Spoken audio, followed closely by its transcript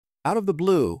Out of the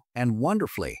blue, and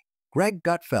wonderfully, Greg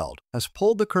Gutfeld has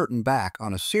pulled the curtain back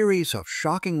on a series of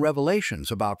shocking revelations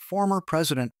about former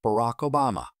President Barack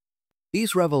Obama.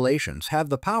 These revelations have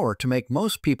the power to make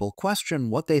most people question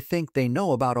what they think they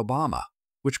know about Obama,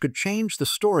 which could change the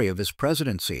story of his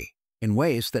presidency in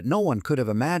ways that no one could have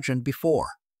imagined before.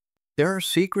 There are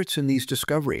secrets in these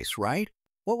discoveries, right?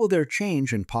 What will their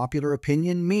change in popular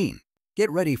opinion mean?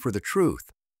 Get ready for the truth,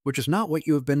 which is not what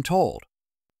you have been told.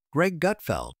 Greg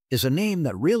Gutfeld is a name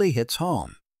that really hits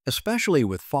home, especially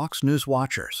with Fox News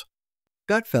watchers.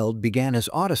 Gutfeld began his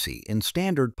odyssey in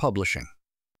standard publishing.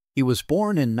 He was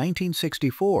born in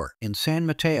 1964 in San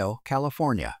Mateo,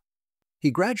 California.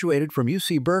 He graduated from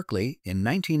UC Berkeley in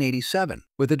 1987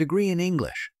 with a degree in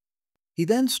English. He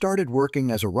then started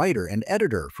working as a writer and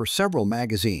editor for several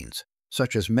magazines,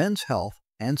 such as Men's Health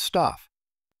and Stuff.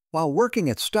 While working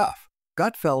at Stuff,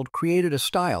 Gutfeld created a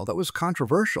style that was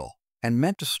controversial and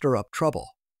meant to stir up trouble.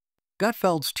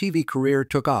 Gutfeld's TV career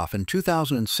took off in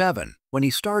 2007 when he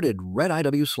started Red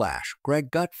IW/Greg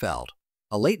Gutfeld,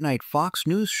 a late-night Fox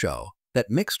News show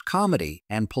that mixed comedy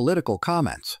and political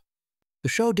comments. The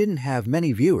show didn't have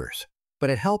many viewers, but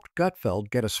it helped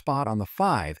Gutfeld get a spot on The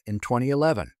Five in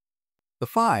 2011. The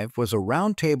Five was a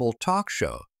roundtable talk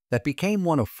show that became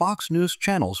one of Fox News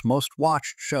Channel's most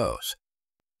watched shows.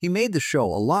 He made the show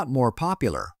a lot more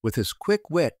popular with his quick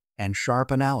wit and sharp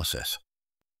analysis.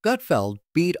 Gutfeld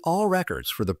beat all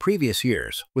records for the previous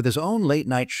years with his own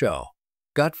late-night show,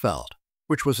 Gutfeld,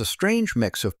 which was a strange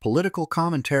mix of political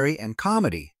commentary and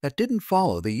comedy that didn't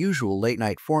follow the usual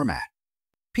late-night format.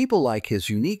 People like his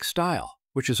unique style,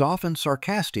 which is often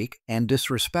sarcastic and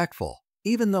disrespectful,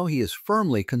 even though he is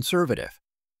firmly conservative.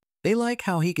 They like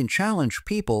how he can challenge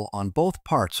people on both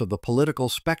parts of the political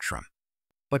spectrum.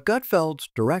 But Gutfeld's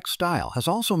direct style has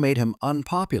also made him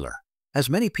unpopular, as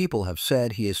many people have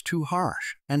said he is too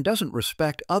harsh and doesn't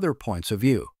respect other points of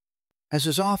view. As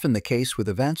is often the case with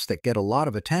events that get a lot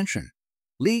of attention,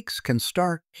 leaks can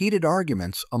start heated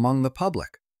arguments among the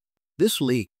public. This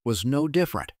leak was no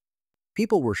different.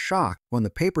 People were shocked when the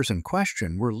papers in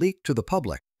question were leaked to the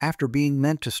public after being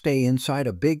meant to stay inside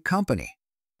a big company.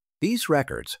 These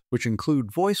records, which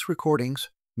include voice recordings,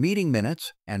 meeting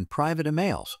minutes, and private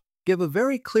emails, give a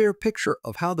very clear picture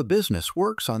of how the business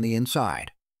works on the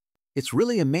inside. It's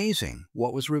really amazing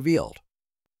what was revealed.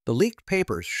 The leaked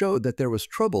papers showed that there was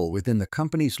trouble within the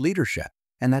company's leadership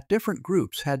and that different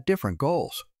groups had different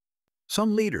goals.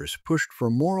 Some leaders pushed for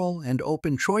moral and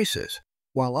open choices,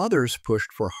 while others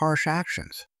pushed for harsh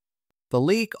actions. The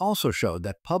leak also showed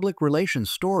that public relations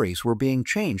stories were being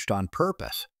changed on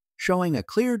purpose, showing a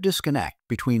clear disconnect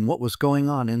between what was going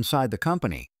on inside the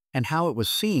company and how it was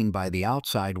seen by the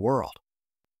outside world.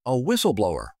 A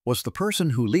whistleblower was the person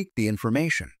who leaked the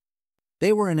information.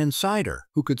 They were an insider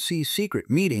who could see secret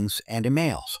meetings and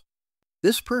emails.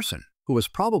 This person, who was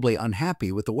probably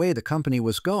unhappy with the way the company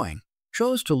was going,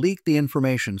 chose to leak the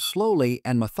information slowly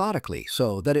and methodically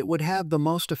so that it would have the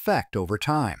most effect over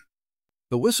time.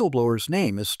 The whistleblower's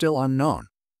name is still unknown,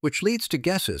 which leads to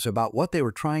guesses about what they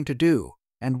were trying to do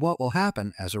and what will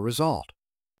happen as a result.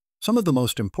 Some of the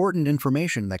most important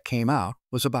information that came out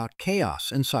was about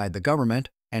chaos inside the government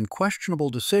and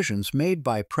questionable decisions made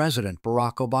by President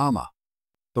Barack Obama.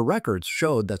 The records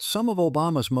showed that some of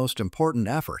Obama's most important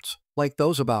efforts, like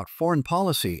those about foreign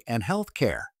policy and health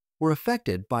care, were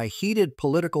affected by heated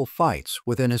political fights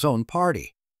within his own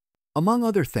party. Among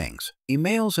other things,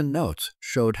 emails and notes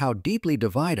showed how deeply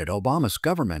divided Obama's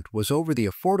government was over the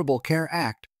Affordable Care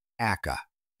Act, ACA,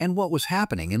 and what was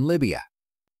happening in Libya.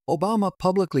 Obama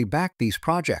publicly backed these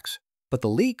projects, but the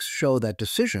leaks show that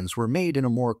decisions were made in a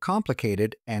more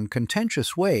complicated and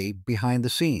contentious way behind the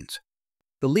scenes.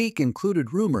 The leak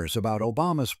included rumors about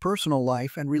Obama's personal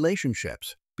life and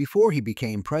relationships before he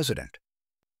became president.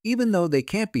 Even though they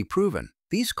can't be proven,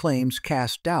 these claims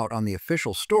cast doubt on the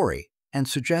official story and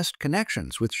suggest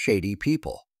connections with shady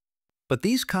people. But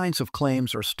these kinds of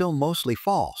claims are still mostly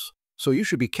false, so you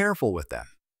should be careful with them.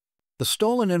 The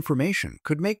stolen information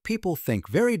could make people think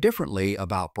very differently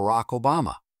about Barack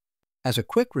Obama. As a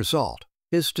quick result,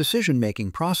 his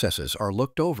decision-making processes are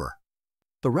looked over.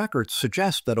 The records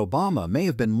suggest that Obama may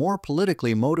have been more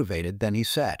politically motivated than he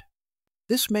said.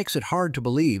 This makes it hard to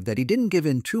believe that he didn't give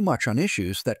in too much on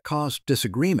issues that caused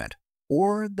disagreement,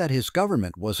 or that his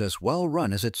government was as well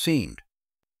run as it seemed.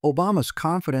 Obama's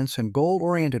confidence and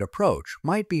goal-oriented approach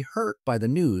might be hurt by the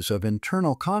news of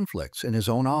internal conflicts in his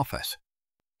own office.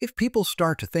 If people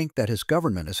start to think that his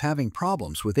government is having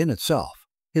problems within itself,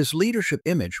 his leadership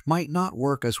image might not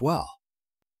work as well.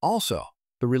 Also,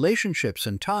 the relationships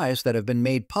and ties that have been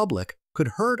made public could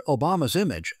hurt Obama's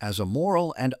image as a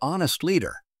moral and honest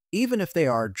leader, even if they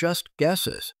are just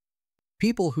guesses.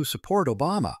 People who support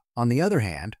Obama, on the other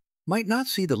hand, might not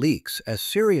see the leaks as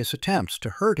serious attempts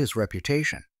to hurt his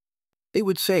reputation. They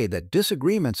would say that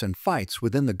disagreements and fights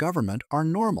within the government are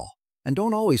normal and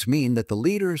don't always mean that the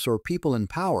leaders or people in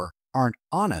power aren't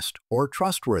honest or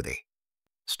trustworthy.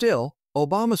 Still,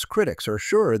 Obama's critics are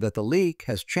sure that the leak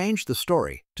has changed the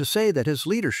story to say that his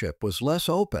leadership was less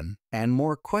open and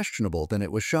more questionable than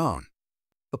it was shown.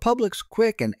 The public's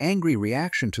quick and angry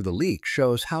reaction to the leak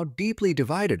shows how deeply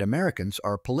divided Americans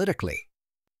are politically.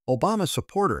 Obama's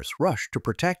supporters rushed to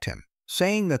protect him,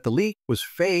 saying that the leak was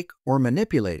fake or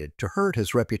manipulated to hurt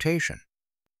his reputation.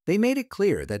 They made it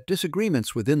clear that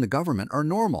disagreements within the government are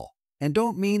normal and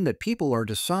don't mean that people are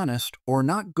dishonest or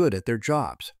not good at their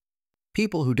jobs.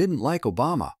 People who didn't like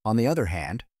Obama, on the other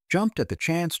hand, jumped at the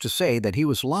chance to say that he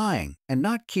was lying and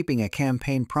not keeping a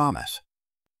campaign promise.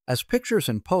 As pictures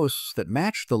and posts that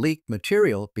matched the leaked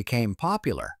material became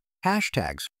popular,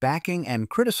 hashtags backing and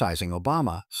criticizing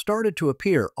Obama started to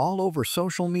appear all over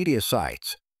social media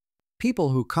sites.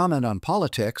 People who comment on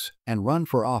politics and run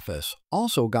for office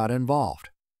also got involved.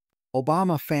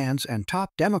 Obama fans and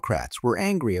top Democrats were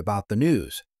angry about the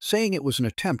news, saying it was an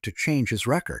attempt to change his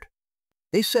record.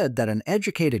 They said that an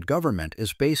educated government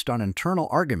is based on internal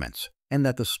arguments and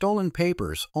that the stolen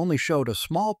papers only showed a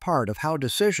small part of how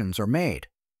decisions are made.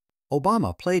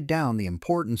 Obama played down the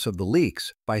importance of the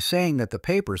leaks by saying that the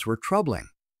papers were troubling,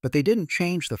 but they didn't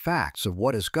change the facts of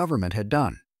what his government had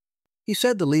done. He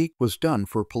said the leak was done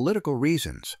for political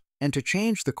reasons and to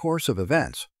change the course of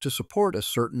events to support a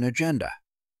certain agenda.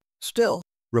 Still,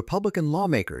 Republican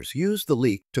lawmakers used the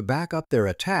leak to back up their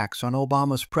attacks on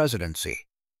Obama's presidency.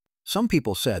 Some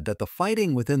people said that the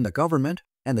fighting within the government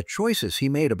and the choices he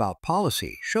made about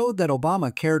policy showed that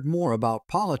Obama cared more about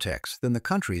politics than the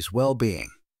country's well-being.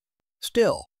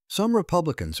 Still, some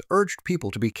Republicans urged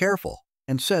people to be careful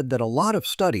and said that a lot of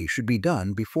study should be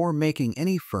done before making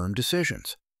any firm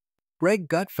decisions. Greg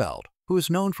Gutfeld, who is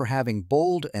known for having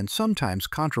bold and sometimes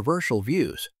controversial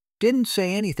views, didn't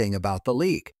say anything about the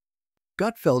leak.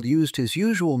 Gutfeld used his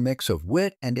usual mix of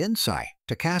wit and insight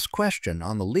to cast question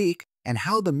on the leak and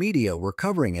how the media were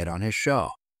covering it on his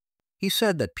show. He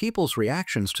said that people's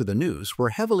reactions to the news were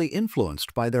heavily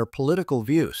influenced by their political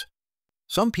views.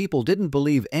 Some people didn't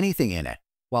believe anything in it,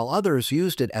 while others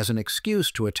used it as an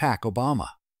excuse to attack Obama.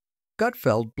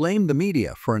 Gutfeld blamed the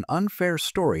media for an unfair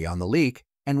story on the leak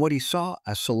and what he saw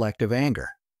as selective anger.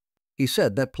 He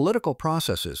said that political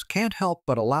processes can't help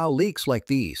but allow leaks like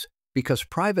these because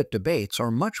private debates are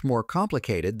much more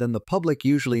complicated than the public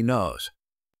usually knows.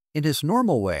 In his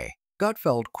normal way,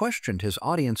 Gutfeld questioned his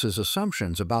audience's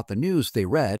assumptions about the news they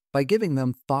read by giving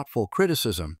them thoughtful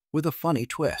criticism with a funny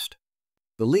twist.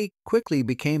 The leak quickly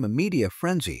became a media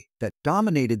frenzy that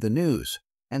dominated the news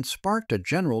and sparked a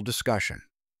general discussion.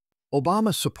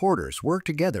 Obama's supporters worked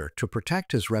together to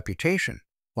protect his reputation,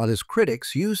 while his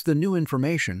critics used the new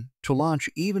information to launch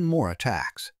even more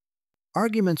attacks.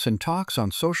 Arguments and talks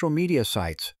on social media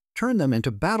sites turned them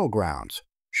into battlegrounds,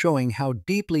 showing how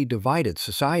deeply divided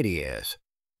society is.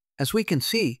 As we can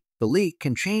see, the leak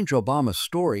can change Obama's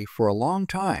story for a long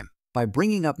time by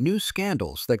bringing up new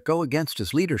scandals that go against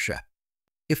his leadership.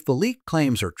 If the leaked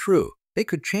claims are true, they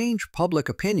could change public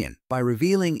opinion by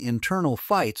revealing internal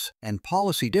fights and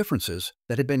policy differences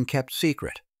that had been kept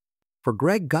secret. For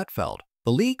Greg Gutfeld,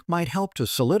 the leak might help to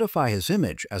solidify his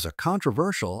image as a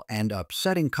controversial and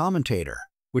upsetting commentator,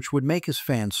 which would make his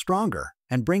fans stronger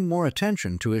and bring more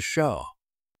attention to his show.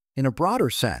 In a broader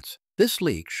sense, this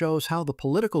leak shows how the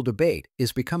political debate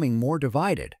is becoming more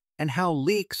divided and how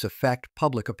leaks affect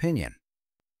public opinion.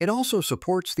 It also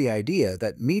supports the idea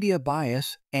that media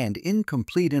bias and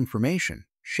incomplete information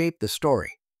shape the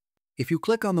story. If you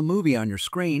click on the movie on your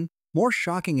screen, more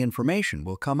shocking information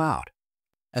will come out.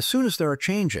 As soon as there are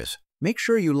changes, make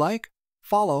sure you like,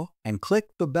 follow, and click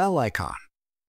the bell icon.